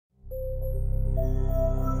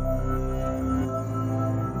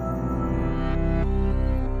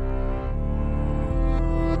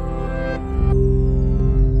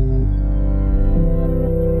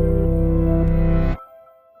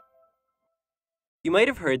You might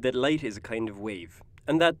have heard that light is a kind of wave,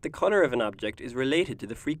 and that the color of an object is related to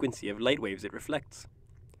the frequency of light waves it reflects.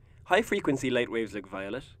 High-frequency light waves look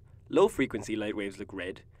violet, low-frequency light waves look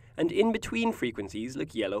red, and in-between frequencies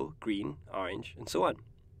look yellow, green, orange, and so on.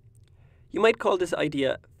 You might call this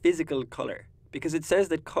idea physical color, because it says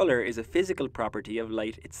that color is a physical property of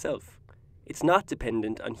light itself. It's not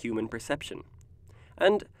dependent on human perception.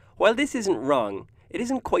 And while this isn't wrong, it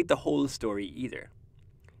isn't quite the whole story either.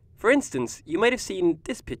 For instance, you might have seen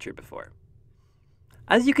this picture before.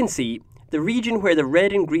 As you can see, the region where the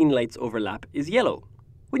red and green lights overlap is yellow.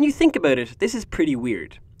 When you think about it, this is pretty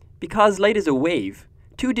weird. Because light is a wave,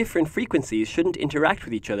 two different frequencies shouldn't interact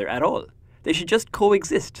with each other at all. They should just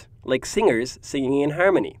coexist, like singers singing in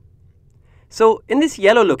harmony. So, in this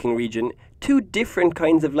yellow-looking region, two different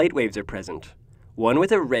kinds of light waves are present. One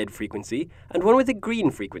with a red frequency and one with a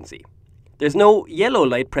green frequency. There's no yellow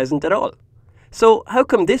light present at all. So, how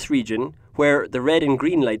come this region, where the red and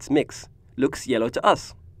green lights mix, looks yellow to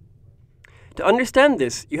us? To understand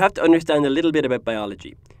this, you have to understand a little bit about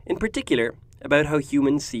biology, in particular, about how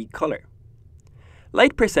humans see color.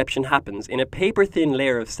 Light perception happens in a paper-thin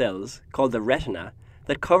layer of cells, called the retina,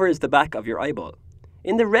 that covers the back of your eyeball.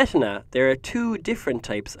 In the retina, there are two different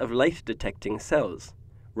types of light-detecting cells,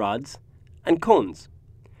 rods and cones.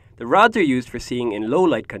 The rods are used for seeing in low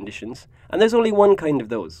light conditions, and there's only one kind of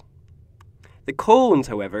those. The cones,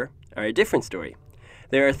 however, are a different story.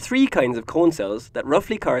 There are three kinds of cone cells that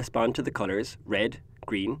roughly correspond to the colors red,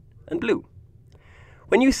 green, and blue.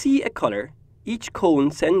 When you see a color, each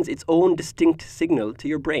cone sends its own distinct signal to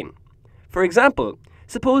your brain. For example,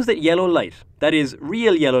 suppose that yellow light, that is,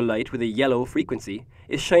 real yellow light with a yellow frequency,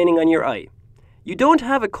 is shining on your eye. You don't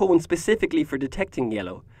have a cone specifically for detecting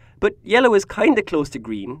yellow, but yellow is kinda close to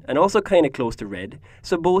green and also kinda close to red,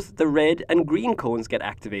 so both the red and green cones get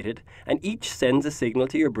activated, and each sends a signal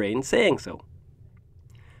to your brain saying so.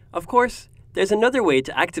 Of course, there's another way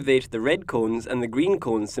to activate the red cones and the green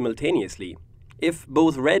cones simultaneously, if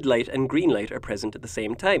both red light and green light are present at the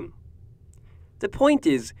same time. The point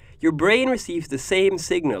is, your brain receives the same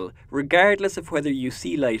signal regardless of whether you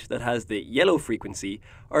see light that has the yellow frequency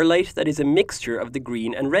or light that is a mixture of the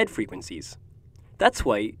green and red frequencies. That's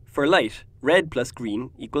why, for light, red plus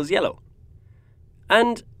green equals yellow.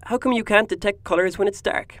 And how come you can't detect colors when it's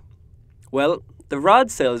dark? Well, the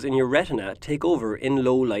rod cells in your retina take over in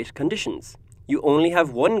low light conditions. You only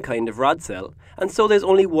have one kind of rod cell, and so there's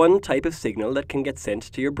only one type of signal that can get sent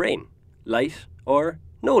to your brain, light or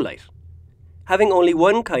no light. Having only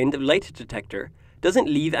one kind of light detector doesn't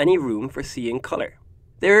leave any room for seeing color.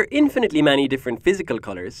 There are infinitely many different physical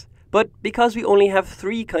colors, but because we only have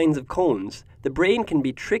three kinds of cones, the brain can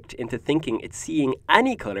be tricked into thinking it's seeing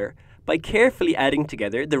any color by carefully adding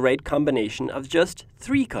together the right combination of just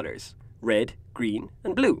three colors, red, green,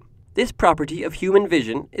 and blue. This property of human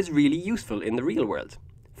vision is really useful in the real world.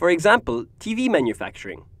 For example, TV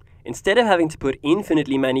manufacturing. Instead of having to put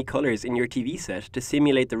infinitely many colors in your TV set to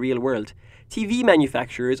simulate the real world, TV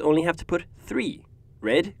manufacturers only have to put three,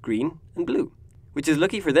 red, green, and blue. Which is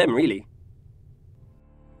lucky for them, really.